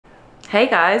Hey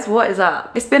guys, what is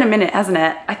up? It's been a minute, hasn't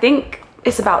it? I think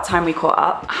it's about time we caught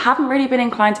up. I haven't really been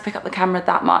inclined to pick up the camera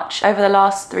that much over the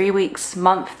last 3 weeks,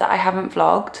 month that I haven't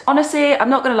vlogged. Honestly, I'm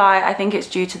not gonna lie, I think it's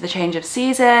due to the change of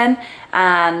season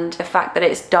and the fact that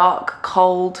it's dark,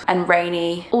 cold and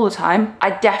rainy all the time. I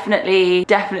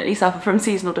definitely suffer from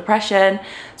seasonal depression.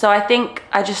 So I think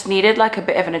I just needed like a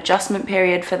bit of an adjustment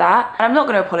period for that. And I'm not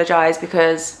gonna apologize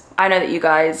because I know that you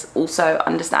guys also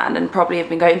understand and probably have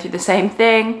been going through the same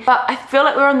thing, but I feel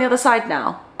like we're on the other side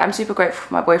now. I'm super grateful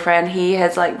for my boyfriend. He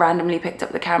has like randomly picked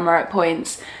up the camera at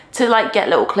points to like get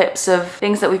little clips of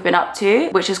things that we've been up to,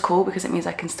 which is cool because it means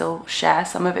I can still share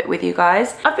some of it with you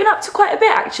guys. I've been up to quite a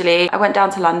bit actually. I went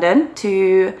down to London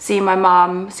to see my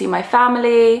mum, see my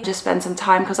family, just spend some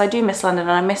time because I do miss London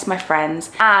and I miss my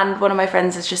friends. And one of my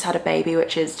friends has just had a baby,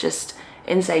 which is just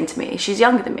insane to me. She's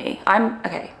younger than me.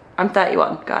 I'm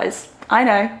 31, guys. I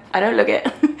know, I don't look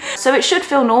it. So it should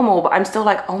feel normal, but I'm still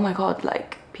like, oh my God,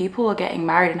 like people are getting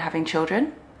married and having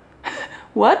children.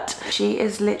 What? She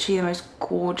is literally the most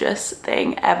gorgeous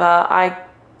thing ever. I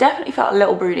definitely felt a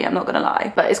little broody, I'm not gonna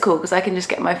lie, but it's cool because I can just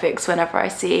get my fix whenever I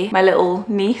see my little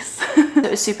niece. It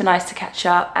was super nice to catch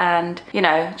up and, you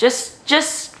know,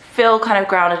 just feel kind of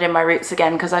grounded in my roots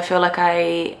again because I feel like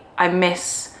I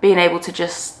miss being able to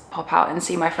just pop out and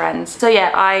see my friends. So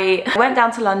yeah, I went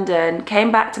down to London,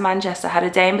 came back to Manchester, had a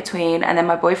day in between, and then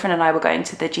my boyfriend and I were going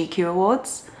to the GQ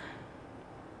Awards.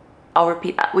 I'll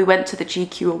repeat that. We went to the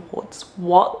GQ Awards.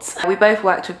 What? We both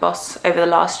worked with Boss over the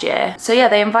last year. So yeah,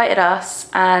 they invited us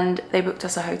and they booked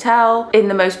us a hotel in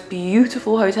the most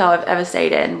beautiful hotel I've ever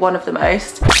stayed in. One of the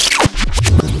most.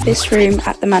 This room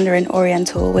at the Mandarin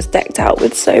Oriental was decked out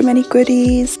with so many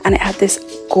goodies and it had this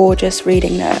gorgeous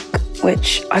reading nook,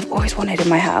 which I've always wanted in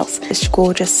my house. This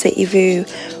gorgeous city view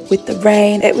with the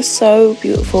rain. It was so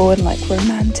beautiful and like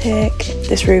romantic.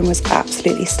 This room was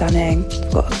absolutely stunning.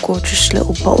 I've got a gorgeous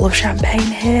little bottle of champagne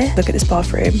here. Look at this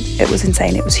bathroom. It was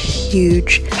insane. It was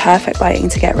huge. Perfect lighting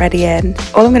to get ready in.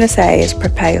 All I'm gonna say is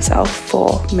prepare yourself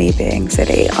for me being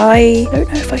silly. I don't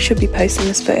know if I should be posting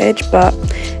this footage, but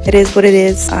it is what it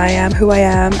is. I am who I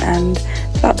am and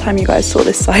it's about time you guys saw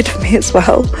this side of me as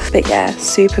well. But yeah,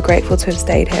 super grateful to have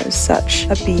stayed here. It was such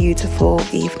a beautiful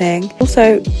evening.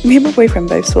 Also, me and my boyfriend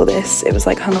both saw this. It was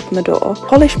like hung up on the door.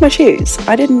 Polish my shoes.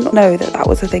 I didn't know that that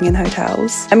was a thing in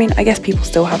hotels. I mean, I guess people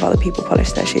still have other people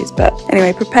polish their shoes, but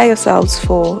anyway, prepare yourselves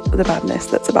for the madness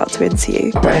that's about to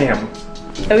ensue. Bam!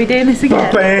 Are we doing this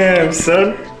again? Bam,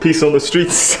 son! Peace on the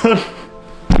streets, son!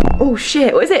 Oh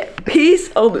shit, what is it?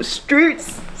 Peace on the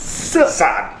streets,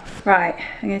 son! Right,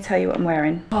 I'm gonna tell you what I'm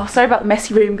wearing. Oh, sorry about the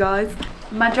messy room, guys.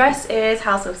 My dress is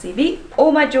House of CV.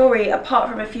 All my jewellery, apart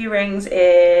from a few rings,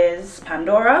 is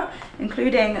Pandora,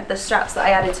 including the straps that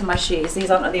I added to my shoes.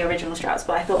 These aren't the original straps,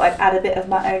 but I thought I'd add a bit of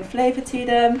my own flavour to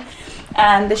them.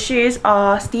 And the shoes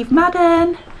are Steve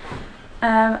Madden.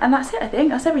 And that's it, I think.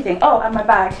 That's everything. Oh, and my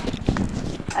bag.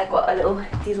 I got a little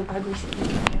diesel bag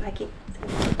recently. I like it.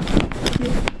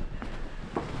 Yeah.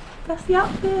 That's the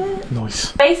outfit.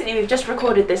 Nice. Basically, we've just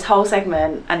recorded this whole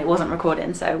segment and it wasn't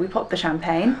recording, so we popped the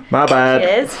champagne. My bad.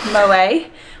 Cheers, Moe.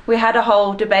 We had a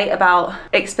whole debate about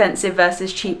expensive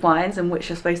versus cheap wines and which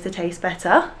are supposed to taste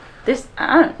better. This,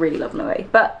 I don't really love Moe,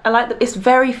 but I like that it's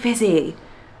very fizzy.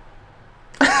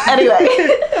 Anyway,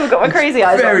 we've got my crazy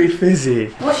eyes Very on. fizzy.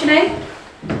 What's your name?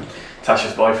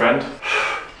 Tasha's boyfriend.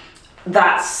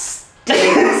 That's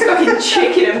fucking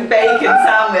chicken and bacon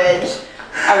sandwich.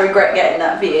 I regret getting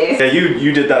that for you. Yeah,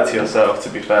 you did that to yourself, to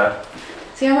be fair.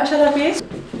 See how much I love you?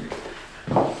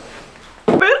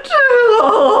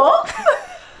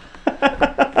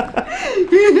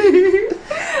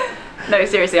 No,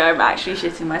 seriously, I'm actually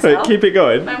shitting myself. Wait, keep it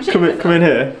going. I'm Come in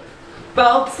here.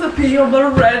 About to be on the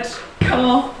red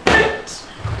carpet.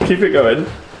 Keep it going.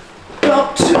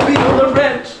 About to be on the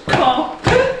red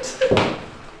carpet.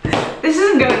 This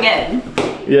isn't going in.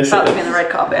 Yes, About to be on the red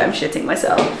carpet, I'm shitting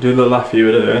myself. Do the laugh you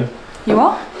were doing. You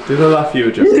what? Do the laugh you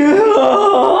were just doing.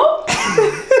 Oh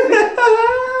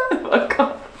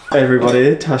God.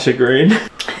 Everybody, Tasha Green.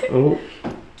 Oh.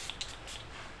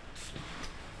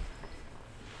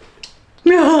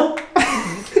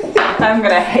 I'm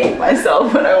gonna hate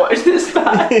myself when I watch this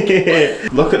back.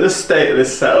 Look at the state of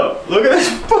this setup. Look at this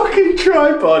fucking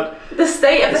tripod. The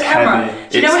state of the camera. Heavy.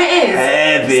 Do you know what it is?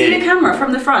 Heavy. See the camera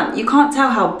from the front. You can't tell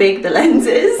how big the lens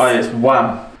is. Oh, it's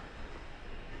wham.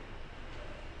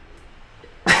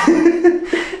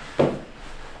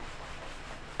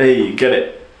 Hey, get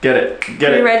it. Get it.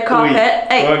 Get it. Red carpet.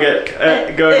 Hey. Go again.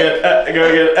 Go again. Go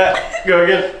again. Go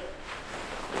again.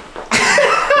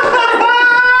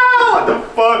 What the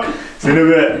fuck? See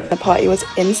you in a bit. The party was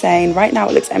insane. Right now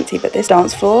it looks empty, but this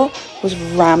dance floor was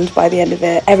rammed by the end of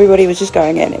it. Everybody was just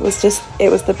going in. It was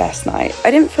the best night.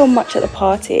 I didn't film much at the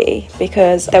party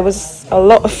because there was a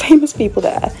lot of famous people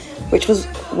there, which was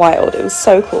wild. It was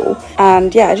so cool.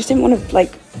 And yeah, I just didn't want to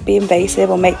like be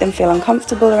invasive or make them feel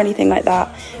uncomfortable or anything like that.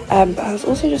 But I was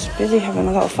also just busy having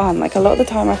a lot of fun. Like a lot of the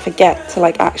time I forget to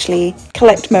like actually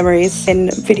collect memories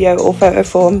in video or photo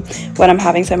form when I'm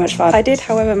having so much fun. I did,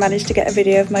 however, manage to get a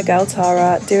video of my girl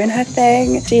Tara doing her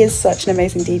thing. She is such an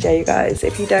amazing DJ, you guys.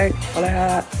 If you don't follow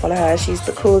her. She's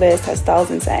the coolest, her style's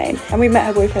insane. And we met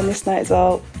her boyfriend this night as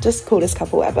well. Just coolest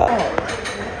couple ever.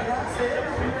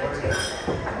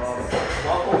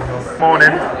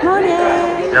 Morning. Morning.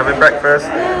 You having breakfast?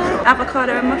 Yeah.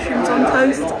 Avocado and mushrooms on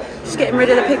toast. Just getting rid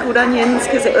of the pickled onions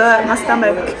because it hurt my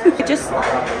stomach. Just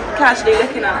casually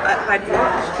looking at Hyde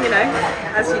Park, you know,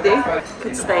 as you do.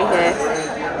 Could stay here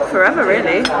forever,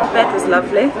 really. The bed was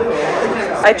lovely.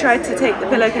 I tried to take the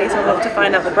pillowcase off to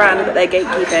find out the brand that they're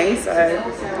gatekeeping, so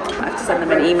I have to send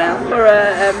them an email or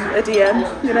a DM,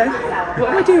 you know. What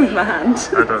am I doing with my hand?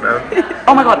 I don't know.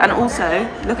 Oh my god, and also,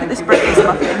 look at this breakfast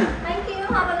muffin.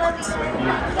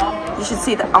 You should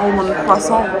see the almond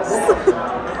croissants.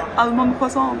 Almond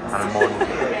croissants. Almond.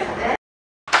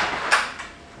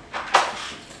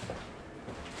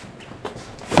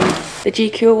 The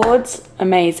GQ Awards,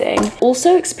 amazing.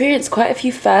 Also experienced quite a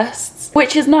few firsts,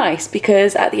 which is nice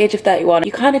because at the age of 31,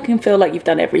 you kind of can feel like you've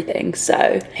done everything.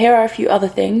 So here are a few other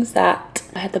things that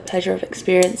I had the pleasure of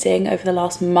experiencing over the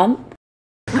last month.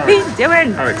 What are you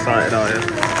doing? How excited are you?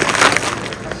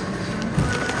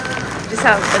 Just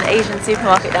have an Asian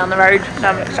supermarket down the road and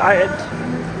I'm excited.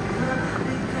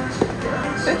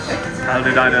 How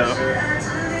did I know?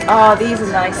 Oh, these are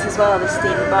nice as well, the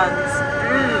steamed buns.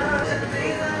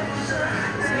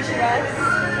 Sushi rice.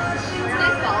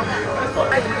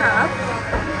 I crab.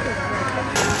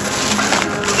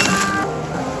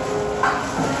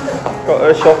 Got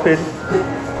her shopping.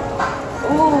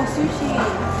 Oh, sushi.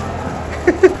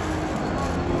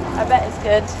 I bet it's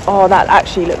good. Oh, that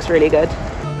actually looks really good.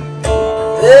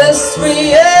 This reality,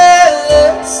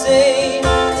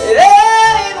 it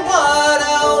ain't what I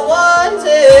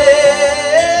wanted.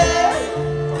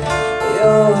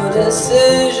 Your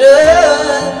decisions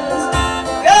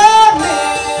got me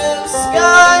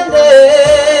absconded.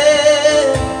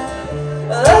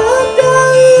 I'm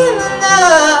dying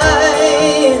tonight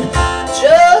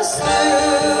just to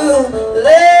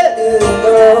let you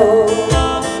go.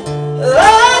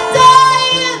 I'm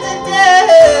dying the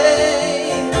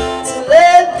day to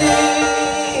let the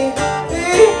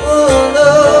people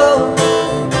know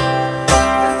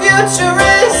the future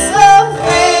is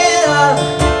something I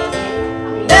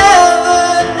never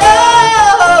know.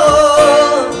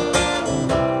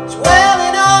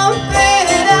 Dwelling on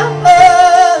faded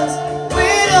hours we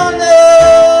don't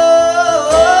know.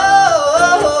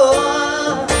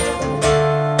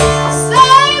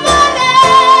 Say my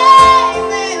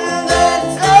name in the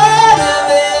dawn of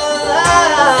your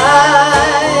life.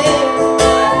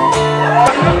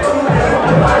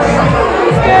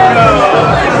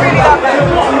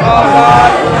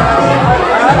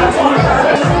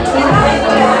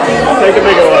 Take a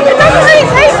bigger one. It doesn't really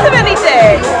taste of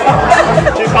anything.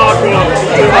 Too hardcore.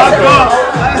 Too hardcore.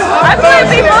 I thought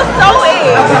it'd be more salty.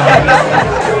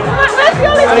 Where's the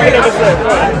olive Take another sip.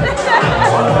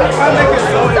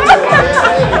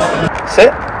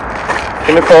 Sit.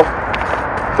 Give me a call.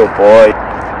 Good boy.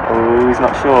 Oh, he's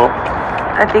not sure.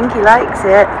 I think he likes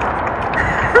it.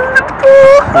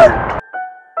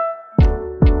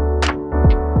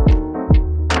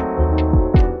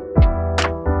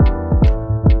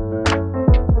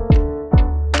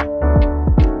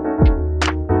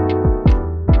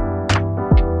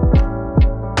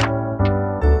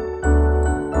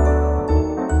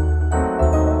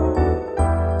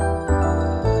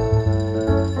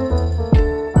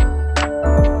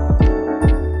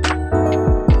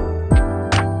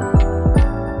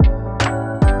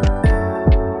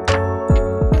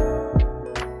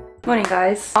 Morning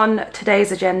guys. On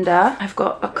today's agenda, I've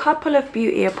got a couple of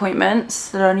beauty appointments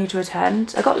that I need to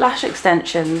attend. I got lash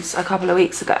extensions a couple of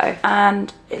weeks ago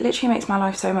and it literally makes my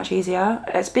life so much easier.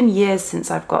 It's been years since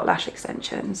I've got lash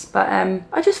extensions, but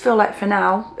I just feel like for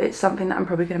now, it's something that I'm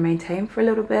probably gonna maintain for a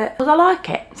little bit because I like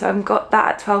it. So I've got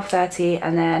that at 12:30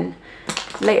 and then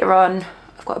later on,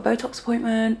 I've got a Botox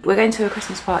appointment. We're going to a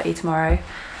Christmas party tomorrow.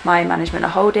 My management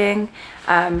are holding,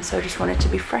 so I just wanted to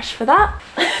be fresh for that.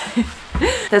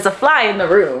 There's a fly in the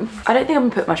room. I don't think I'm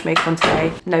gonna put much makeup on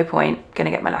today. No point, gonna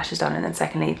get my lashes done, and then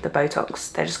secondly, the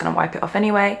Botox, they're just gonna wipe it off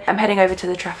anyway. I'm heading over to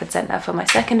the Trafford Centre for my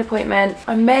second appointment.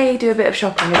 I may do a bit of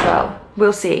shopping as well,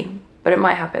 we'll see. but it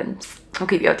might happen. I'll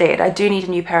keep you updated. I do need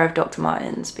a new pair of Dr.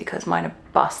 Martens because mine are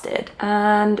busted.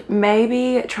 And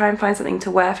maybe try and find something to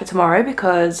wear for tomorrow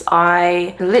because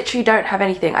I literally don't have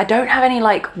anything. I don't have any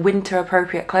like winter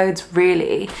appropriate clothes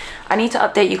really. I need to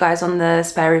update you guys on the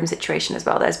spare room situation as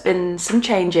well. There's been some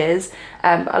changes,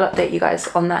 but I'll update you guys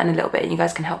on that in a little bit and you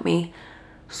guys can help me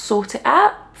sort it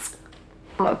out.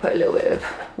 I'm gonna put a little bit of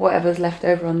whatever's left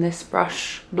over on this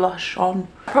blush on.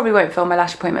 I probably won't film my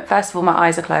lash appointment. First of all, my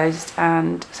eyes are closed,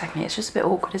 and secondly, it's just a bit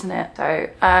awkward, isn't it? So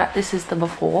this is the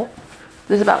before.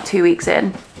 This is about 2 weeks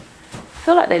in. I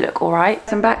feel like they look all right.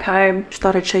 So I'm back home,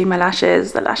 started showing my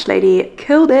lashes. The lash lady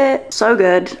killed it, so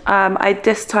good. I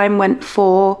this time went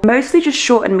for mostly just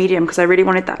short and medium because I really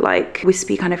wanted that like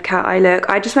wispy kind of cat eye look.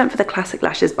 I just went for the classic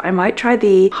lashes, but I might try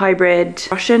the hybrid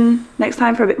Russian next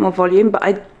time for a bit more volume, but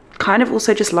I kind of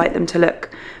also just like them to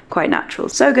look quite natural.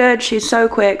 So good, she's so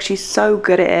quick, she's so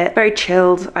good at it. Very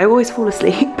chilled, I always fall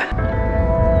asleep.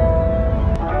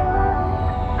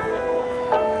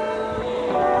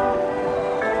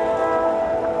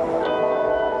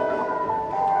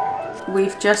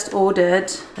 We've just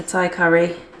ordered a Thai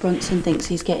curry. Bronson thinks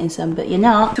he's getting some, but you're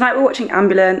not. Tonight we're watching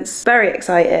Ambulance. Very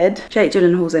excited. Jake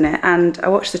Gyllenhaal's in it, and I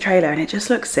watched the trailer and it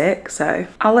just looks sick, so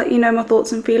I'll let you know my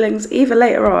thoughts and feelings either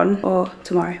later on or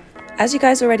tomorrow. As you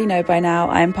guys already know by now,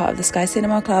 I am part of the Sky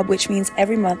Cinema Club, which means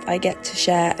every month I get to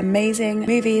share amazing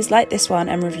movies like this one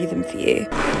and review them for you.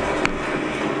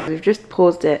 We've just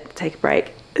paused it to take a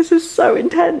break. This is so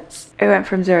intense. It went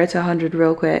from 0 to 100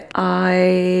 real quick.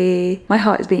 My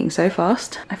heart is beating so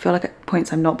fast. I feel like at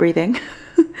points I'm not breathing.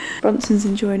 Bronson's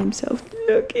enjoying himself.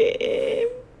 Look at him.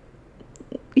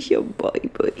 He's your boy.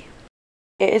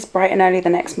 It is bright and early the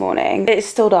next morning. It is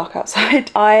still dark outside.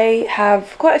 I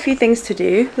have quite a few things to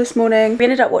do this morning. We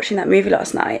ended up watching that movie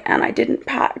last night and I didn't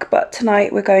pack, but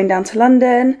tonight we're going down to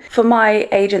London for my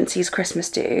agency's Christmas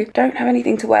do. Don't have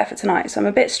anything to wear for tonight, so I'm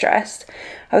a bit stressed.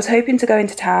 I was hoping to go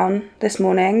into town this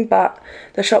morning, but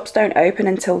the shops don't open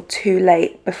until too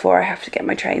late before I have to get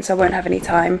my train, so I won't have any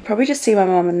time. Probably just see my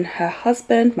mum and her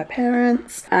husband, my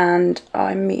parents, and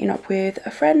I'm meeting up with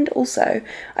a friend also.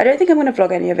 I don't think I'm going to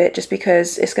vlog any of it just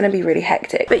because it's going to be really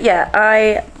hectic. But yeah,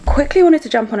 I quickly wanted to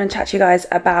jump on and chat to you guys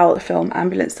about the film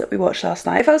Ambulance that we watched last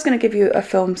night. If I was going to give you a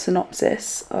film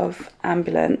synopsis of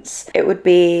Ambulance, it would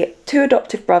be two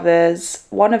adoptive brothers.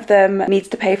 One of them needs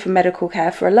to pay for medical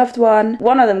care for a loved one.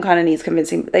 One of them kind of needs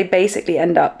convincing, but they basically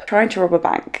end up trying to rob a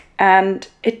bank. And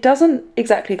it doesn't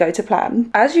exactly go to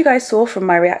plan. As you guys saw from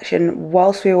my reaction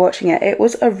whilst we were watching it, it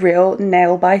was a real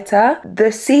nail biter.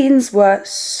 The scenes were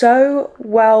so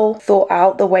well thought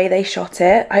out, the way they shot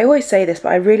it. I always say this,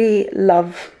 but I really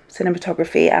love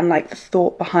cinematography and like the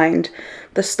thought behind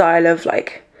the style of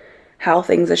like how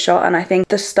things are shot, and I think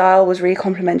the style was really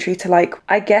complimentary to like,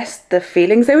 I guess, the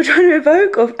feelings they were trying to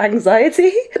evoke of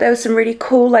anxiety. There was some really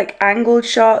cool like angled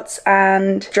shots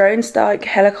and drone style, like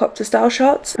helicopter style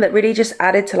shots that really just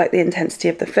added to like the intensity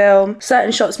of the film.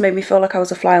 Certain shots made me feel like I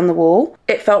was a fly on the wall.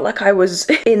 It felt like I was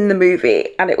in the movie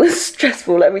and it was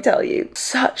stressful, let me tell you.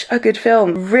 Such a good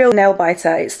film, real nail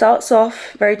biter. It starts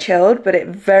off very chilled, but it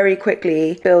very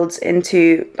quickly builds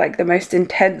into like the most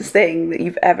intense thing that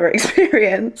you've ever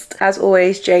experienced. As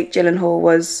always, Jake Gyllenhaal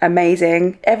was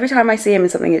amazing. Every time I see him in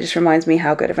something, it just reminds me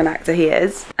how good of an actor he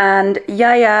is. And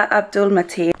Yahya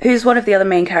Abdul-Mateen, who's one of the other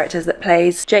main characters that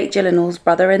plays Jake Gyllenhaal's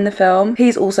brother in the film.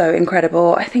 He's also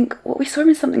incredible. I think we saw him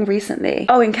in something recently.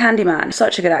 Oh, in Candyman.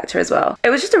 Such a good actor as well. It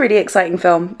was just a really exciting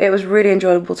film. It was really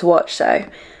enjoyable to watch, so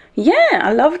yeah,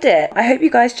 I loved it. I hope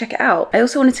you guys check it out. I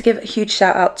also wanted to give a huge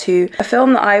shout out to a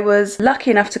film that I was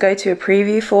lucky enough to go to a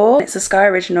preview for. It's a Sky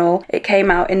original. It came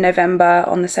out in November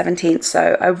on the 17th,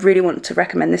 so I really want to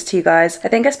recommend this to you guys. I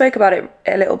think I spoke about it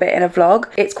a little bit in a vlog.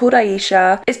 It's called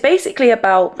Aisha. It's basically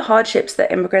about hardships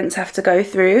that immigrants have to go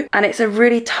through, and it's a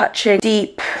really touching,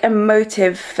 deep,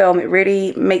 emotive film. It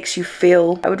really makes you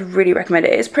feel. I would really recommend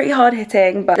it. It's pretty hard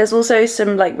hitting, but there's also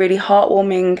some like really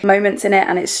heartwarming moments in it,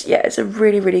 and it's a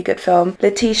really good film.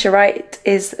 Letitia Wright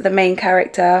is the main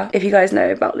character. If you guys know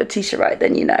about Letitia Wright,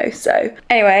 then you know. So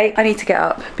anyway, I need to get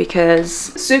up because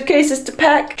suitcases to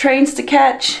pack, trains to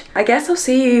catch. I guess I'll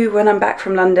see you when I'm back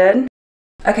from London.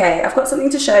 Okay, I've got something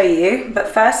to show you, but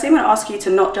firstly I'm going to ask you to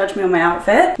not judge me on my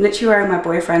outfit. I'm literally wearing my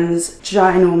boyfriend's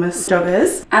ginormous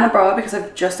joggers and a bra because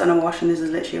I've just done a wash and this is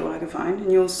literally all I can find,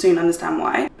 and you'll soon understand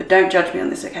why. But don't judge me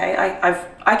on this, okay?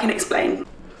 I can explain.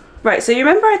 Right, so you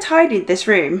remember I tidied this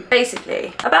room?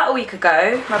 Basically, about a week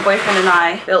ago, my boyfriend and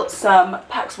I built some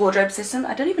Pax wardrobe system.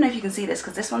 I don't even know if you can see this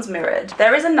because this one's mirrored.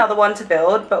 There is another one to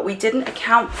build, but we didn't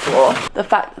account for the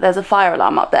fact that there's a fire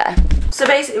alarm up there. So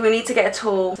basically we need to get a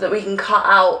tool so that we can cut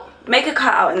out make a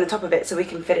cutout in the top of it so we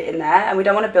can fit it in there, and we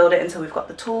don't want to build it until we've got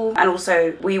the tool. And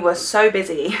also we were so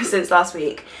busy since last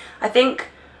week. I think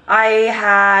I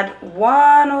had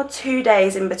 1 or 2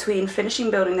 days in between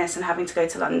finishing building this and having to go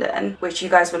to London, which you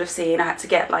guys will have seen. I had to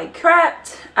get like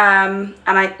prepped, and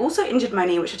I also injured my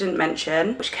knee, which I didn't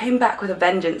mention, which came back with a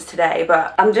vengeance today,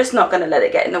 but I'm just not going to let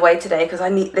it get in the way today because I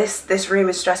need this room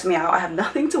is stressing me out. I have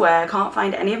nothing to wear. I can't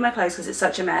find any of my clothes because it's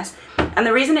such a mess. And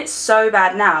the reason it's so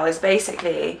bad now is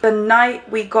basically the night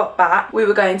we got back, we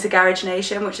were going to Garage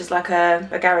Nation, which is like a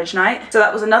garage night. So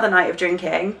that was another night of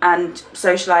drinking and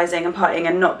socializing and partying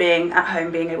and not being at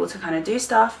home, being able to kind of do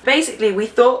stuff. Basically, we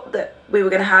thought that we were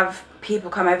going to have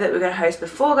people come over that we were going to host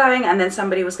before going, and then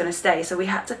somebody was going to stay. So we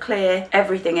had to clear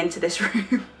everything into this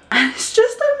room. And it's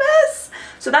just a mess.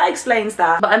 So that explains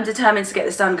that. But I'm determined to get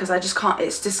this done because I just can't,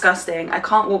 it's disgusting. I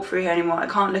can't walk through here anymore. I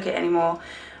can't look at it anymore.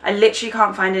 I literally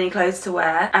can't find any clothes to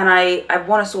wear, and I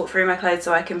want to sort through my clothes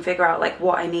so I can figure out like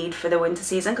what I need for the winter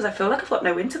season, because I feel like I've got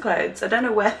no winter clothes. I don't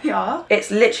know where they are.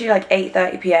 It's literally like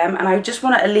 8:30 p.m. and I just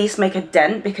want to at least make a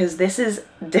dent because this is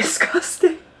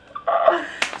disgusting.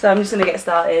 So I'm just gonna get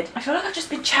started. I feel like I've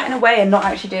just been chatting away and not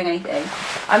actually doing anything.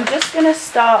 I'm just gonna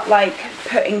start like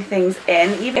putting things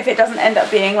in, even if it doesn't end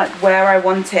up being like where I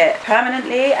want it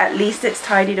permanently, at least it's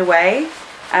tidied away,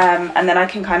 and then I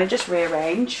can kind of just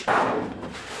rearrange.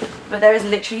 But there is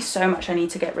literally so much I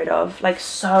need to get rid of, like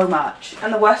so much.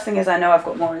 And the worst thing is I know I've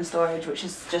got more in storage, which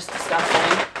is just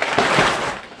disgusting.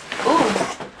 Ooh,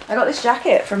 I got this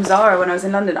jacket from Zara when I was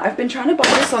in London. I've been trying to buy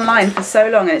this online for so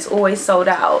long and it's always sold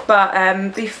out. But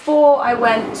before I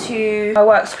went to my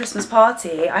work's Christmas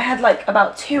party, I had like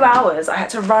about 2 hours. I had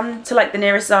to run to like the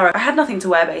nearest Zara. I had nothing to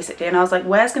wear basically, and I was like,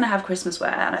 where's gonna have Christmas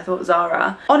wear? And I thought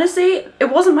Zara. Honestly, it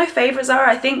wasn't my favorite Zara.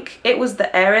 I think it was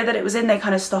the area that it was in. They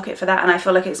kind of stock it for that, and I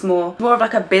feel like it's more of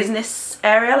like a business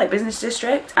area, like business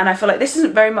district. And I feel like this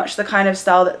isn't very much the kind of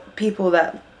style that people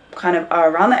that kind of are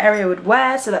around that area would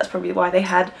wear, so that's probably why they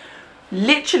had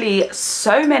literally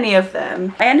so many of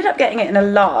them. I ended up getting it in a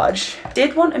large.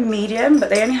 Did want a medium, but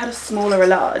they only had a smaller, a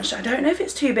large. I don't know if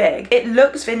it's too big. It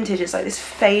looks vintage. It's like this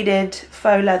faded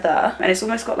faux leather, and it's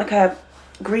almost got like a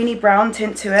greeny brown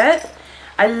tint to it.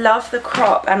 I love the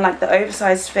crop and like the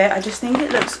oversized fit. I just think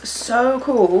it looks so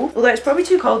cool. Although it's probably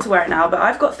too cold to wear it now, but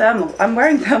I've got thermal. I'm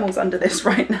wearing thermals under this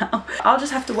right now. I'll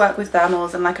just have to work with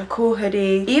thermals and like a cool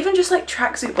hoodie, even just like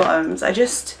tracksuit bottoms. I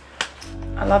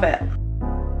love it.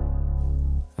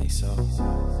 So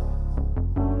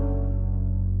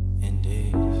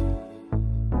indeed,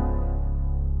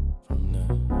 from the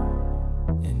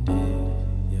indeed,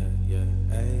 yeah.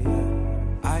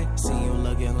 I see you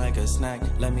looking like a snack.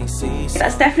 Let me see.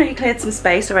 That's definitely cleared some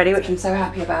space already, which I'm so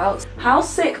happy about. How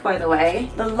sick, by the way,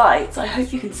 the lights, I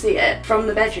hope you can see it, from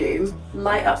the bedroom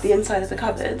light up the inside of the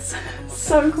cupboards.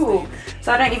 So cool.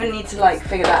 So I don't even need to like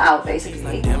figure that out basically. She's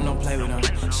not damn, don't play with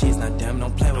her. She's not damn,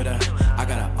 don't play with her. I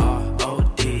got a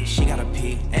R-O-D, she got a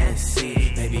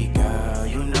P-N-C. Baby girl,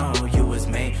 you know you was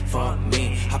made for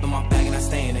me. Hop in my bag and I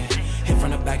stay in it. Hit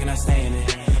from the back and I stay in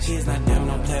it. She's not damn,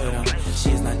 don't play with her.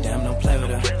 She's not damn, don't play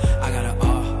with her. I got a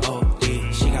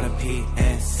R-O-D, she got a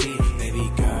P-N-C.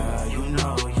 Baby girl, you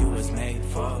know you was made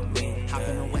for me. Hop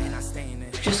in the way and I stay in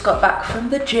it. Just got back from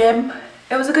the gym.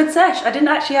 It was a good sesh. I didn't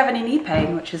actually have any knee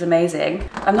pain, which is amazing.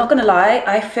 I'm not gonna lie,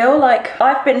 I feel like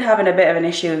I've been having a bit of an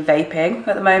issue with vaping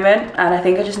at the moment, and I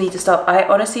think I just need to stop. I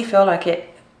honestly feel like it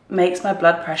makes my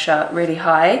blood pressure really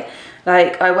high.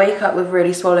 Like, I wake up with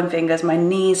really swollen fingers, my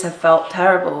knees have felt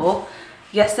terrible.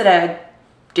 Yesterday I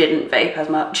didn't vape as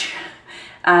much,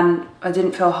 and I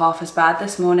didn't feel half as bad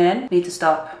this morning. Need to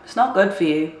stop. It's not good for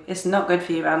you. It's not good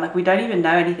for you, man. Like, we don't even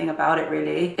know anything about it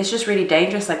really. It's just really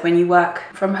dangerous. Like, when you work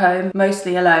from home,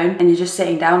 mostly alone, and you're just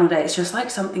sitting down all day, it's just like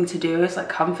something to do. It's like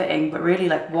comforting, but really,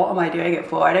 like, what am I doing it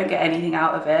for? I don't get anything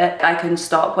out of it. I can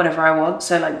stop whenever I want,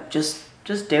 so like, just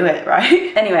do it,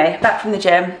 right? Anyway, back from the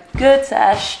gym. Good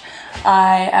sesh.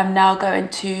 I am now going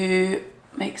to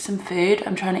make some food.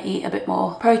 I'm trying to eat a bit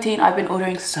more protein. I've been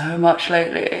ordering so much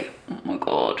lately. Oh my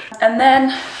god. And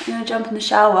then I'm gonna jump in the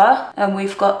shower, and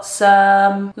we've got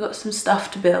some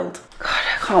stuff to build. God,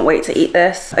 I can't wait to eat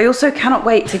this. I also cannot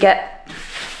wait to get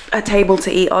a table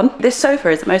to eat on. This sofa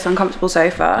is the most uncomfortable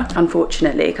sofa,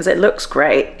 unfortunately, because it looks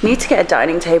great. Need to get a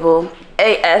dining table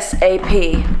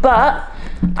ASAP. But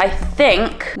I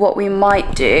think what we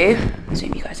might do,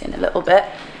 zoom you guys in a little bit,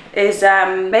 is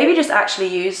maybe just actually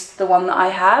use the one that I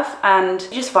have and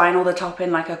just vinyl the top in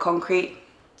like a concrete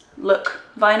look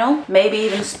vinyl. Maybe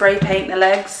even spray paint the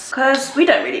legs, because we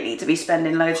don't really need to be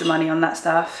spending loads of money on that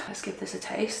stuff. Let's give this a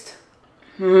taste.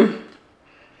 It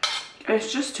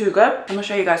It's just too good. I'm gonna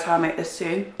show you guys how I make this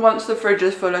soon. Once the fridge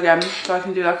is full again, so I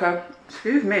can do like a,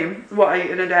 excuse me, what I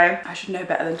eat in a day. I should know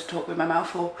better than to talk with my mouth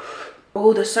full.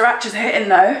 Oh, the srirachas are hitting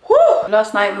though. Woo!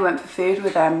 Last night we went for food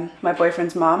with my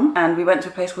boyfriend's mum, and we went to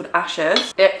a place called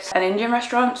Aisha's. It's an Indian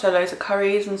restaurant, so loads of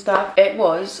curries and stuff. It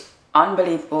was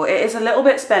unbelievable. It is a little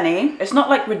bit spenny. It's not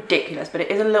like ridiculous, but it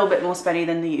is a little bit more spenny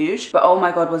than the usual. But oh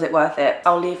my god, was it worth it.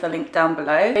 I'll leave the link down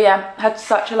below. But yeah, had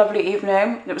such a lovely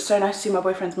evening. It was so nice to see my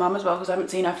boyfriend's mum as well, because I haven't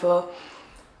seen her for,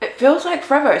 it feels like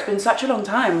forever. It's been such a long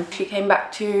time. She came back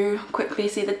to quickly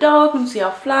see the dog and see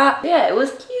our flat. Yeah, it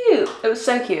was cute. It was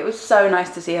so cute. It was so nice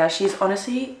to see her. She's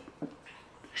honestly,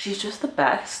 she's just the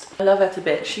best. I love her to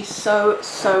bits. She's so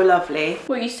lovely.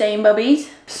 What are you saying, bubbies?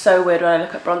 So weird when I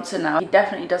look at Bronson now. He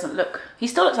definitely doesn't look, he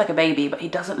still looks like a baby, but he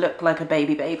doesn't look like a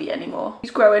baby anymore.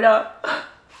 He's growing up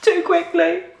too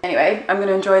quickly. Anyway, I'm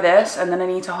gonna enjoy this, and then I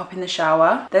need to hop in the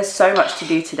shower. There's so much to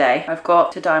do today. I've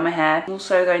got to dye my hair. I'm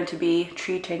also going to be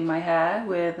treating my hair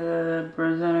with a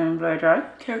Brazilian blow dry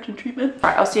keratin treatment. All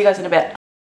right, I'll see you guys in a bit.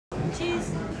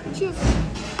 Cheers. Cheers.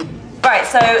 Right,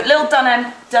 so little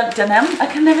Dunham, I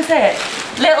can never say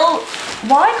it. Little,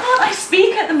 why can't I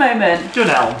speak at the moment?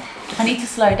 Dunelm. I need to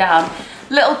slow down.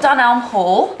 Little Dunelm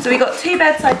haul. So we got 2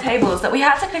 bedside tables that we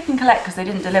had to click and collect because they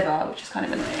didn't deliver, which is kind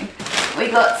of annoying. We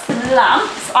got some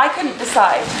lamps. I couldn't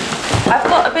decide. I've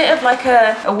got a bit of like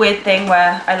a weird thing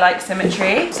where I like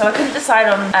symmetry, so I couldn't decide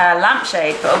on a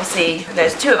lampshade, but obviously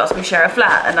there's 2 of us, we share a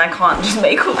flat, and I can't just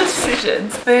make all the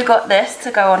decisions. Boo got this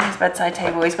to go on his bedside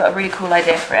table. He's got a really cool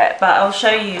idea for it, but I'll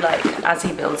show you like as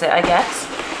he builds it, I guess.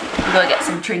 We've got to get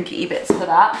some trinkety bits for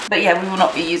that. But yeah, we will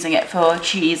not be using it for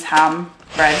cheese, ham,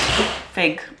 bread,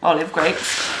 fig, olive,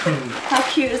 grapes. How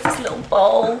cute is this little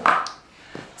bowl?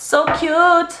 So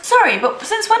cute. Sorry, but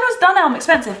since when was Dunelm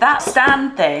expensive? That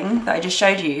stand thing that I just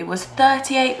showed you was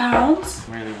 £38.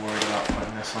 I'm really worried about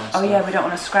putting this on. Oh yeah, we don't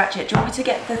want to scratch it. Do you want me to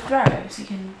get the throw so you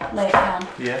can lay it down?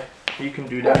 Yeah, you can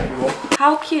do that if you want.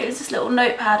 How cute is this little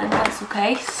notepad and pencil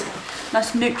case?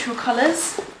 Nice neutral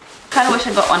colours. Kind of wish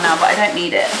I got one now, but I don't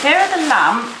need it. Here are the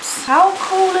lamps. How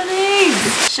cool are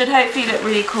these? Should hopefully look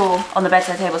really cool on the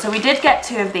bedside table. So we did get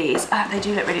 2 of these. They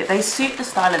do look really, they suit the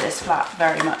style of this flat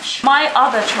very much. My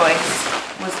other choice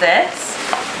was this,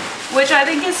 which I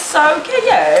think is so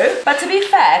cute. But to be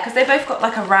fair, because they both got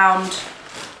like a round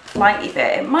flighty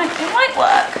bit, it might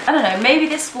work. I don't know, maybe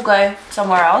this will go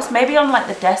somewhere else. Maybe on like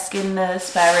the desk in the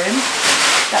spare room.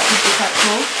 That would be quite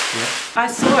cool. Yeah. I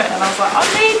saw it and I was like, I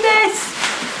need this.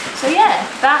 So yeah,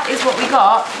 that is what we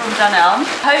got from Dunelm.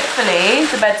 Hopefully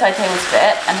the bedside tables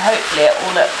fit, and hopefully it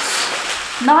all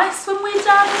looks nice when we're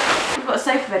done. We've got a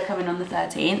sofa bed coming on the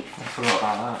 13th. I forgot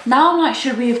about that. Now I'm like,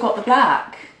 should we have got the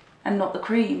black and not the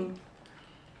cream?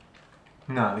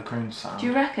 No, the cream's sound. Do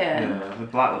you reckon? Yeah, the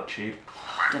black looked cheap.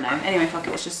 I don't know. Anyway, fuck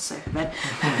it, it's just a sofa bed.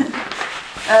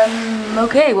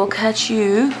 Okay, we'll catch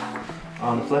you.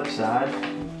 On the flip side.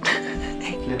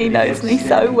 He knows me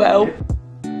so well.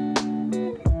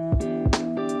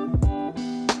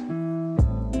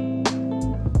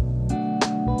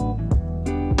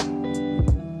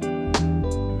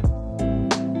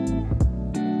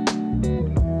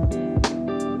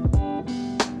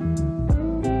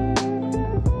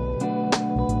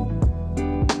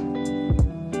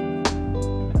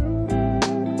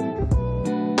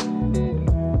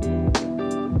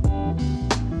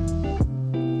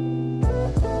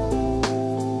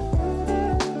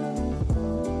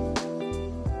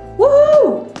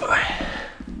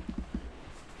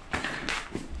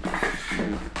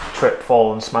 Trip,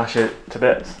 fall and smash it to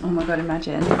bits. Oh my god,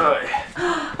 imagine.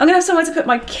 I'm gonna have somewhere to put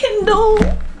my Kindle. I'm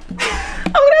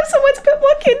gonna have somewhere to put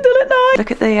my Kindle at night. Look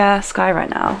at the sky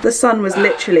right now. The sun was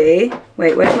literally,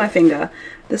 wait, where's my finger?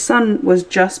 The sun was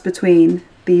just between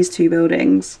these 2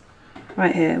 buildings.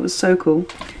 Right here, it was so cool.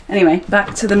 Anyway,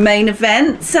 back to the main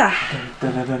event. How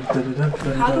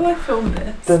do I film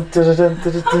this? How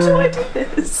do I do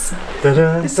this?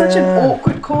 It's such an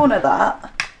awkward corner, that.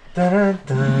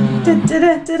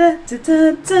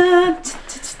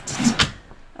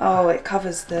 Oh, it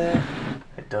covers the...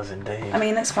 It does indeed. I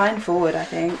mean, it's fine forward, I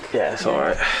think. Yeah, it's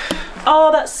alright. Oh,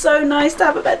 that's so nice to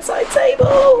have a bedside table.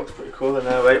 Looks pretty cool in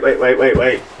there.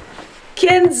 Wait.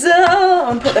 Kinzo!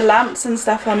 And put the lamps and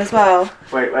stuff on as well.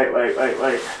 Wait. I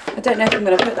don't know if I'm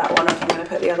going to put that one or if I'm going to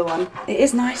put the other one. It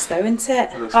is nice though, isn't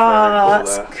it? It looks Oh, very cool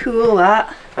that's there. cool,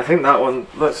 that. I think that one,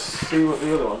 let's see what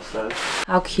the other one says.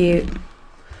 How cute.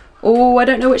 Oh, I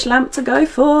don't know which lamp to go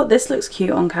for. This looks cute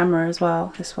on camera as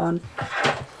well, this one.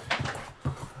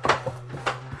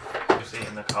 Just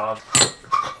eating the card.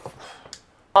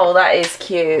 Oh, that is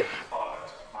cute.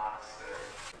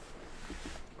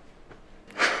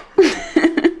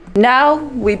 Now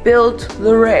we build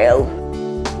the rail.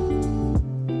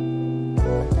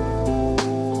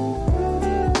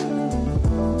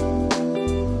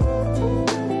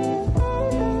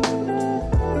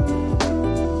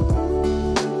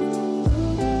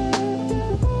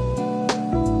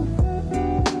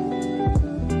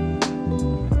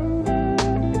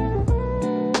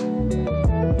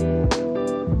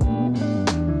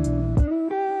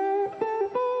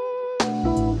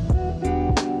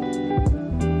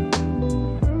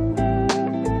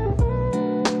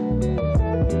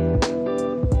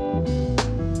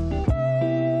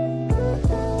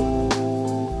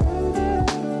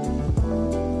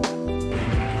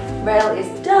 Rail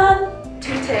is done,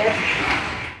 2-tier,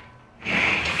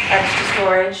 extra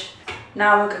storage.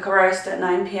 Now I'm gonna cook a roast at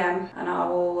 9 PM and I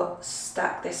will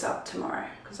stack this up tomorrow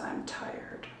because I'm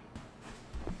tired.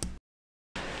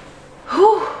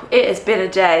 Whew, it has been a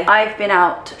day. I've been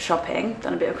out shopping,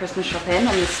 done a bit of Christmas shopping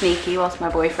on the sneaky whilst my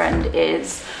boyfriend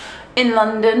is in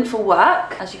London for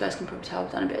work. As you guys can probably tell,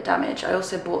 I've done a bit of damage. I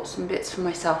also bought some bits for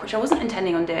myself, which I wasn't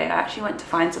intending on doing. I actually went to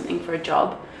find something for a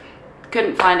job.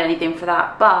 Couldn't find anything for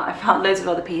that, but I found loads of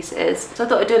other pieces. So I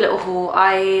thought I'd do a little haul.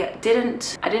 I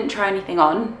didn't try anything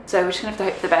on, so we're just gonna have to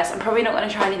hope for the best. I'm probably not gonna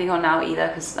try anything on now either,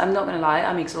 because I'm not gonna lie,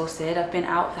 I'm exhausted. I've been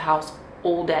out of the house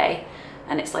all day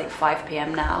and it's like 5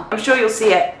 PM now. I'm sure you'll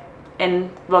see it in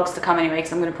vlogs to come anyway,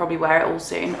 because I'm gonna probably wear it all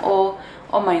soon, or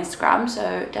on my Instagram,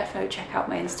 so definitely check out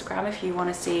my Instagram if you want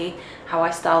to see how I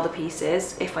style the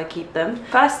pieces, if I keep them.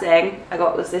 First thing I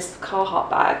got was this Carhartt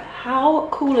bag. How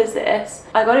cool is this?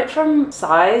 I got it from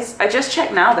Size. I just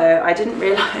checked now though, I didn't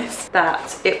realise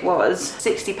that it was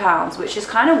 £60, which is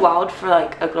kind of wild for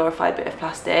like a glorified bit of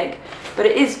plastic, but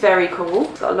it is very cool.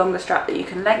 It's got a longer strap that you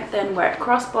can lengthen, wear it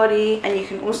crossbody, and you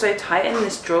can also tighten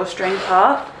this drawstring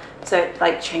part, so it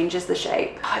like changes the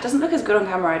shape. It doesn't look as good on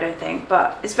camera, I don't think,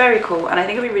 but it's very cool, and I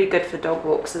think it'll be really good for dog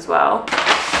walks as well.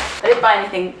 I didn't buy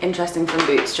anything interesting from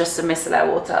Boots, just some micellar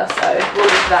water, so we'll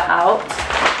leave that out.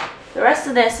 The rest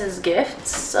of this is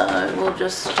gifts, so we'll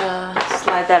just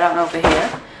slide that on over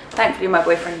here. Thankfully my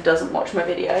boyfriend doesn't watch my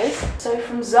videos. So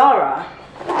from Zara,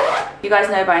 you guys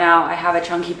know by now I have a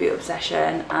chunky boot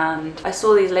obsession, and I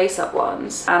saw these lace-up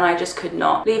ones and I just could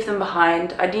not leave them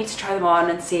behind. I need to try them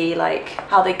on and see like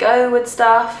how they go with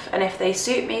stuff and if they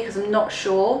suit me, because I'm not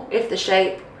sure if the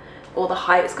shape or the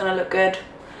height is gonna look good,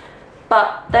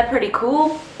 but they're pretty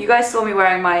cool. You guys saw me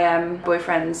wearing my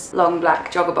boyfriend's long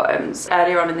black jogger bottoms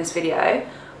earlier on in this video.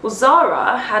 Well,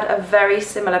 Zara had a very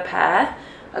similar pair.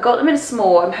 I got them in a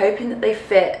small. I'm hoping that they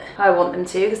fit how I want them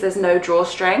to, because there's no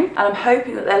drawstring, and I'm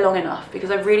hoping that they're long enough because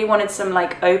I really wanted some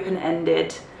like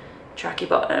open-ended tracky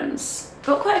bottoms.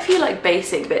 Got quite a few like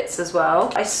basic bits as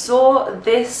well. I saw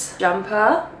this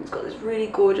jumper. It's got this really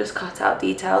gorgeous cutout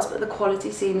details, but the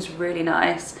quality seems really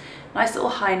nice. Nice little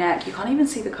high neck. You can't even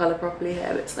see the color properly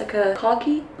here. It's like a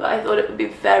khaki, but I thought it would be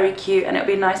very cute, and it would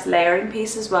be a nice layering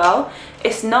piece as well.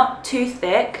 It's not too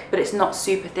thick, but it's not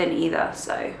super thin either.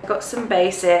 So I got some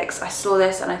basics. I saw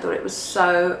this and I thought it was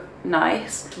so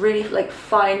nice. Really like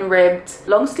fine ribbed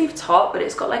long sleeve top, but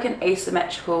it's got like an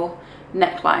asymmetrical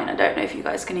neckline. I don't know if you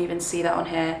guys can even see that on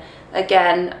here.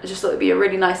 Again, I just thought it'd be a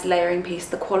really nice layering piece.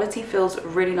 The quality feels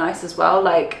really nice as well.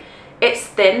 Like it's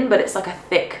thin, but it's like a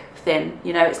thick thin,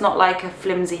 you know, it's not like a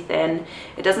flimsy thin.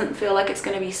 It doesn't feel like it's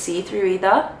going to be see-through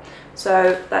either,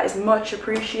 so that is much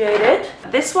appreciated.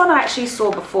 This one I actually saw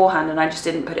beforehand and I just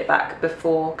didn't put it back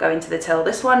before going to the till.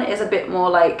 This one is a bit more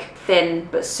like thin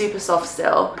but super soft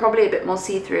still, probably a bit more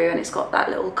see-through, and it's got that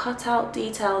little cutout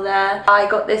detail there. I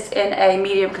got this in a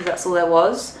medium because that's all there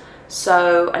was.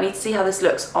 So I need to see how this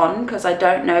looks on, because I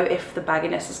don't know if the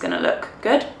bagginess is going to look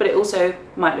good, but it also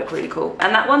might look really cool.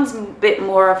 And that one's a bit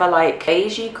more of a like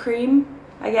beigey cream,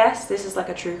 I guess. This is like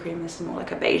a true cream, this is more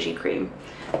like a beigey cream.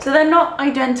 So they're not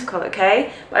identical,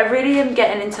 okay? But I really am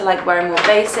getting into like wearing more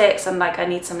basics, and like I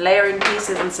need some layering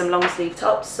pieces and some long sleeve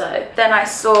tops. So then I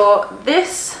saw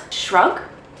this shrug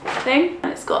thing,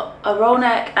 and it's got a roll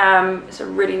neck. It's a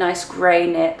really nice grey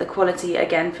knit. The quality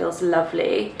again feels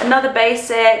lovely. Another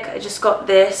basic, I just got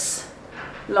this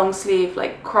long sleeve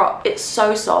like crop. It's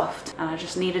so soft and I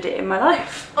just needed it in my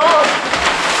life.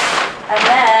 Oh! And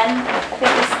then I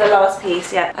think this is the last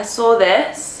piece. Yeah, I saw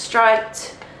this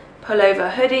striped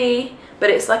pullover hoodie,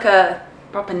 but it's like a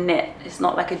proper knit. It's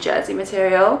not like a jersey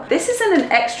material. This is in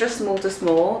an extra small to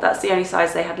small. That's the only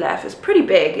size they had left. It's pretty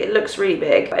big. It looks really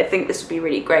big. But I think this would be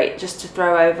really great just to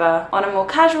throw over on a more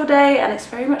casual day, and it's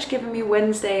very much giving me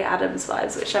Wednesday Addams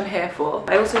vibes, which I'm here for.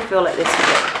 I also feel like this would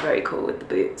look very cool with the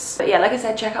boots. But yeah, like I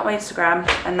said, check out my Instagram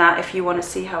and that if you want to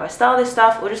see how I style this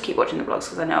stuff, or just keep watching the vlogs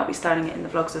because I know I'll be styling it in the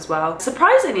vlogs as well.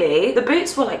 Surprisingly, the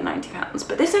boots were like £90,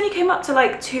 but this only came up to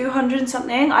like 200 and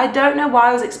something. I don't know why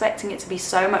I was expecting it to be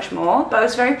so much more, but I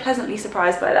was very pleasantly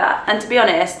surprised by that. And to be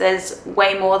honest, there's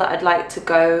way more that I'd like to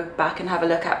go back and have a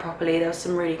look at properly. There was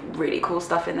some really cool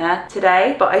stuff in there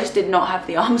today, but I just did not have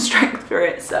the arm strength for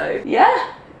it. So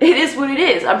yeah, it is what it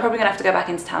is. I'm probably gonna have to go back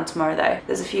into town tomorrow though.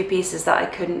 There's a few pieces that I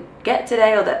couldn't get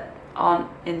today or that aren't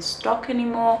in stock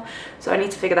anymore, so I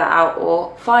need to figure that out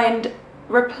or find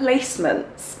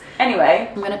replacements.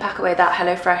 Anyway, I'm gonna pack away that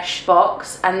HelloFresh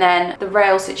box, and then the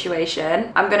rail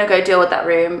situation, I'm gonna go deal with that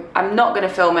room. I'm not gonna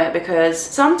film it because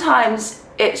sometimes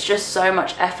it's just so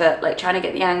much effort, like trying to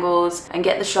get the angles and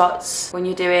get the shots when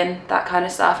you're doing that kind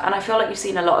of stuff. And I feel like you've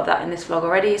seen a lot of that in this vlog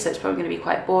already, so it's probably gonna be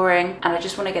quite boring. And I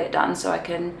just wanna get it done so I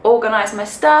can organize my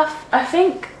stuff. I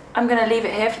think I'm gonna leave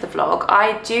it here for the vlog.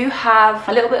 I do have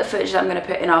a little bit of footage that I'm gonna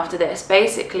put in after this.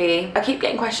 Basically, I keep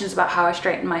getting questions about how I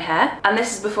straighten my hair. And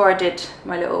this is before I did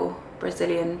my little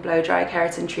Brazilian blow dry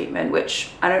keratin treatment,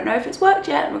 which I don't know if it's worked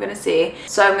yet, we're gonna see.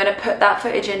 So I'm gonna put that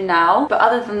footage in now, but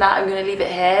other than that I'm gonna leave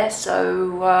it here.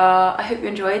 So I hope you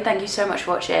enjoyed. Thank you so much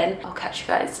for watching. I'll catch you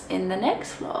guys in the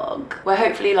next vlog, where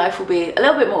hopefully life will be a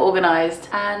little bit more organized,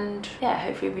 and yeah,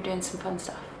 hopefully we'll be doing some fun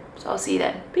stuff. So I'll see you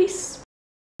then. Peace.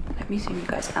 Let me zoom you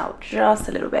guys out just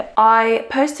a little bit. I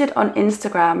posted on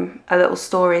Instagram a little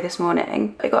story this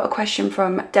morning. I got a question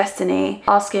from Destiny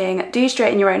asking, do you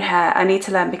straighten your own hair? I need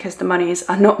to learn because the monies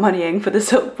are not moneying for the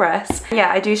silk press.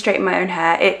 Yeah, I do straighten my own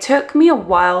hair. It took me a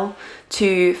while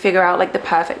to figure out like the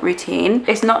perfect routine.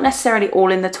 It's not necessarily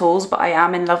all in the tools, but I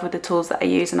am in love with the tools that I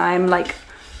use, and I am like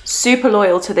super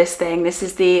loyal to this thing. This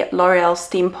is the L'Oreal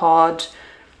Steam Pod.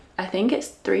 I think it's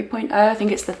 3.0. I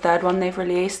think it's the third one they've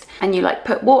released, and you like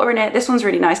put water in it. This one's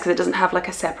really nice because it doesn't have like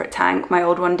a separate tank. My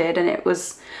old one did, and it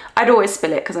was, I'd always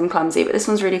spill it because I'm clumsy, but this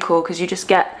one's really cool because you just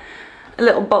get a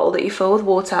little bottle that you fill with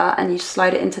water and you just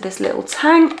slide it into this little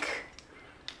tank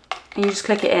and you just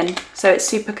click it in. So it's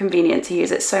super convenient to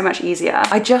use. It's so much easier.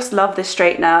 I just love this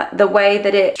straightener. The way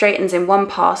that it straightens in one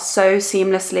pass so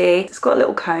seamlessly. It's got a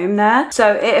little comb there.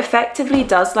 So it effectively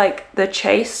does like the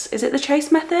chase, is it the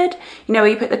chase method? You know,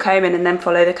 where you put the comb in and then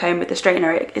follow the comb with the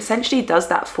straightener. It essentially does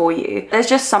that for you. There's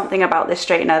just something about this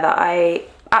straightener that I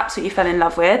absolutely fell in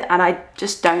love with, and I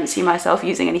just don't see myself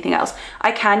using anything else.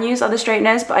 I can use other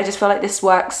straighteners, but I just feel like this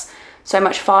works so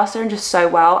much faster and just so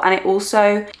well, and it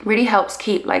also really helps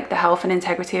keep like the health and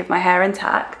integrity of my hair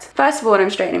intact. First of all, when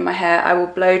I'm straightening my hair, I will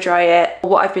blow dry it.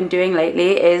 What I've been doing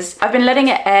lately is I've been letting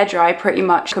it air dry pretty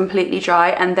much completely dry,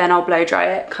 and then I'll blow dry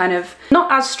it kind of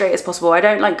not as straight as possible. I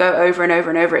don't like go over and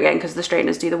over and over again because the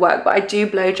straighteners do the work, but I do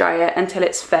blow dry it until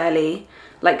it's fairly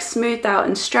like smoothed out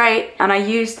and straight. And I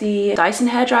use the Dyson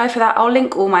hairdryer for that. I'll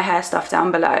link all my hair stuff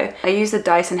down below. I use the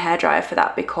Dyson hairdryer for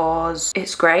that because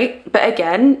it's great, but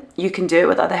again, you can do it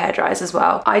with other hairdryers as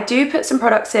well. I do put some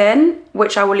products in,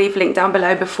 which I will leave linked down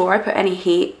below before I put any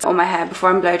heat on my hair,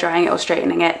 before I'm blow drying it or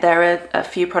straightening it. There are a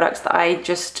few products that I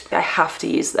have to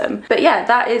use them. But yeah,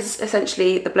 that is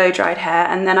essentially the blow dried hair.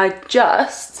 And then I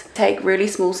just take really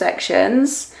small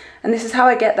sections, and this is how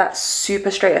I get that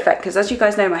super straight effect, because as you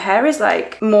guys know, my hair is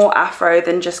like more afro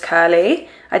than just curly.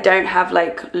 I don't have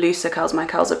like looser curls. My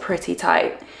curls are pretty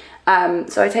tight.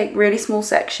 So I take really small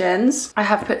sections. I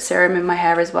have put serum in my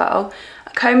hair as well.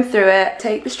 I comb through it,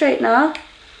 take the straightener.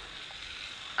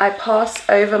 I pass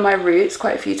over my roots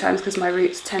quite a few times because my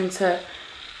roots tend to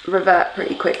revert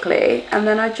pretty quickly. And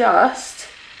then I just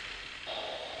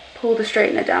pull the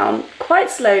straightener down quite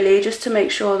slowly just to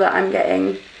make sure that I'm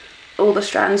getting all the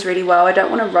strands really well. I don't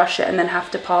want to rush it and then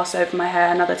have to pass over my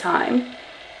hair another time.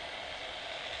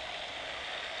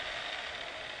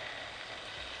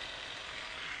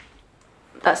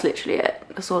 That's literally it.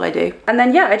 That's all I do. And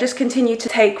then yeah, I just continue to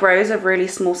take rows of really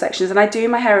small sections, and I do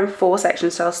my hair in 4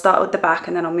 sections. So I'll start with the back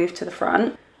and then I'll move to the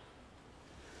front.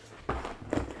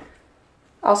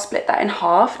 I'll split that in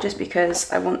half just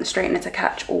because I want the straightener to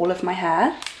catch all of my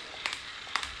hair.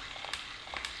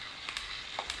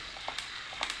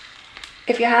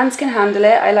 If your hands can handle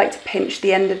it, I like to pinch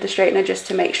the end of the straightener just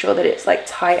to make sure that it's like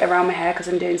tight around my hair because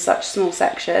I'm doing such small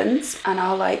sections. And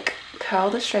I'll like curl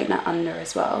the straightener under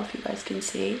as well, if you guys can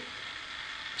see,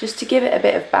 just to give it a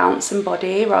bit of bounce and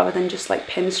body rather than just like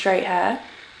pin straight hair.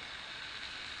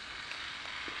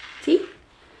 See?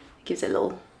 It gives it a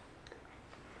little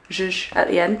zhuzh at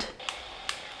the end.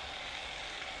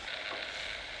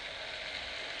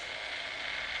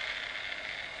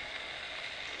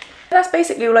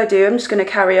 basically all I do. I'm just going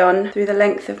to carry on through the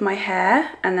length of my hair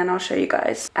and then I'll show you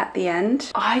guys at the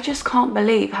end. I just can't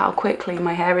believe how quickly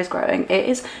my hair is growing.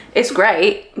 It's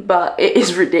great, but it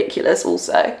is ridiculous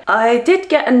also. I did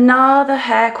get another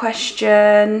hair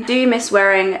question. Do you miss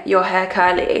wearing your hair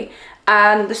curly?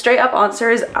 And the straight up answer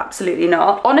is absolutely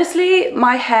not. Honestly,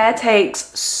 my hair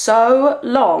takes so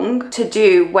long to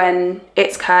do when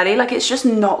it's curly. Like, it's just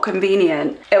not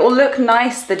convenient. It will look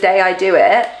nice the day I do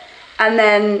it, and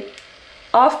then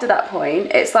after that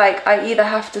point, it's like I either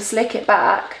have to slick it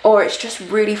back or it's just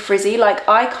really frizzy. Like,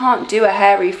 I can't do a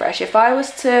hair refresh. If I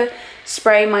was to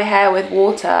spray my hair with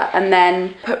water and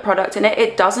then put product in it,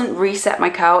 it doesn't reset my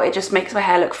curl. It just makes my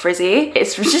hair look frizzy.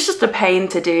 It's just a pain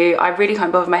to do. I really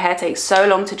can't bother. My hair takes so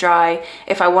long to dry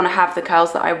if I want to have the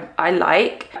curls that I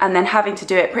like, and then having to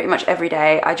do it pretty much every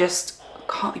day, I just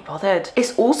can't be bothered.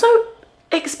 It's also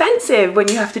expensive when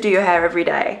you have to do your hair every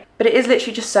day, but it is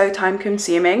literally just so time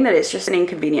consuming that it's just an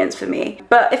inconvenience for me.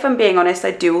 But if I'm being honest,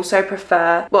 I do also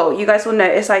prefer, well, you guys will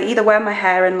notice I either wear my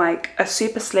hair in like a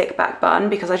super slick back bun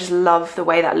because I just love the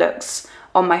way that looks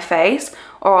on my face,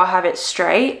 or I'll have it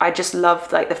straight. I just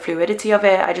love like the fluidity of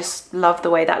it. I just love the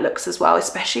way that looks as well,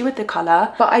 especially with the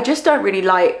color. But I just don't really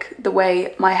like the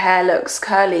way my hair looks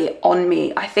curly on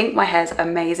me. I think my hair's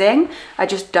amazing. I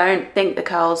just don't think the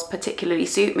curls particularly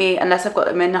suit me unless I've got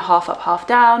them in a half up, half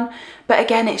down. But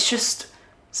again, it's just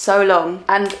so long.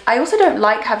 And I also don't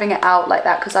like having it out like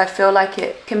that because I feel like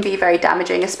it can be very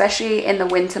damaging, especially in the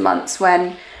winter months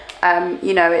when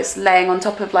you know, it's laying on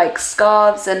top of like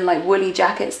scarves and like woolly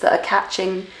jackets that are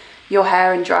catching your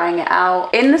hair and drying it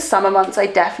out. In the summer months, I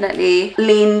definitely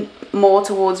lean more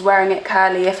towards wearing it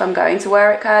curly if I'm going to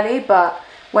wear it curly, but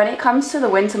when it comes to the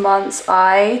winter months,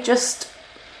 it's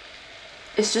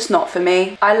just not for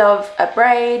me. I love a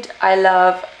braid, I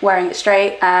love wearing it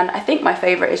straight, and I think my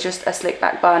favorite is just a slick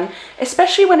back bun,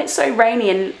 especially when it's so rainy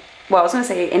in, well, I was gonna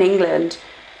say in England,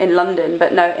 in London,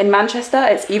 but no, in Manchester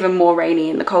it's even more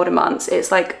rainy in the colder months.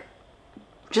 It's like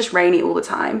just rainy all the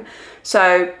time.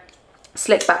 So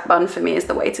slick back bun for me is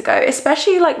the way to go,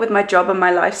 especially like with my job and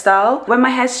my lifestyle. When my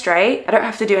hair's straight, I don't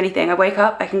have to do anything. I wake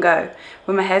up, I can go.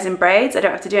 When my hair's in braids, I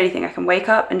don't have to do anything. I can wake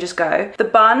up and just go. The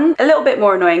bun, a little bit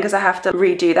more annoying because I have to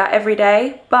redo that every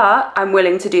day, but I'm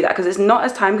willing to do that because it's not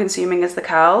as time consuming as the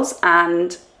curls,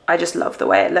 and I just love the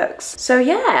way it looks. So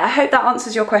yeah, I hope that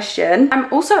answers your question.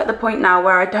 I'm also at the point now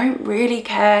where I don't really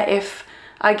care if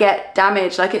I get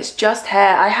damaged, like it's just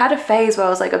hair. I had a phase where I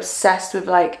was like obsessed with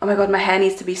like, oh my god, my hair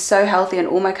needs to be so healthy and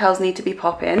all my curls need to be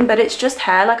popping, but it's just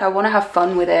hair. Like, I want to have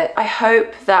fun with it. I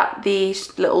hope that the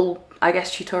little, I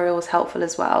guess, tutorial was helpful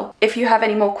as well. If you have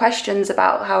any more questions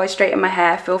about how I straighten my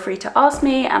hair, feel free to ask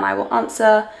me and I will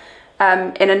answer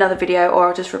in another video, or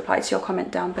I'll just reply to your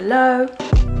comment down below.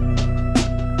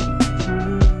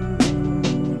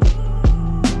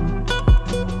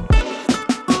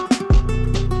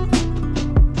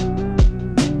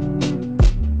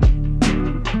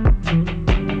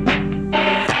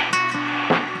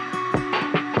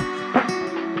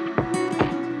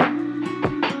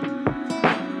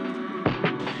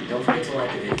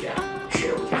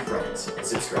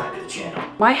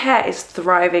 My hair is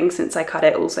thriving since I cut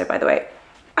it also, by the way.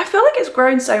 I feel like it's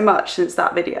grown so much since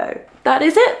that video. That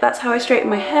is it. That's how I straighten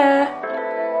my hair.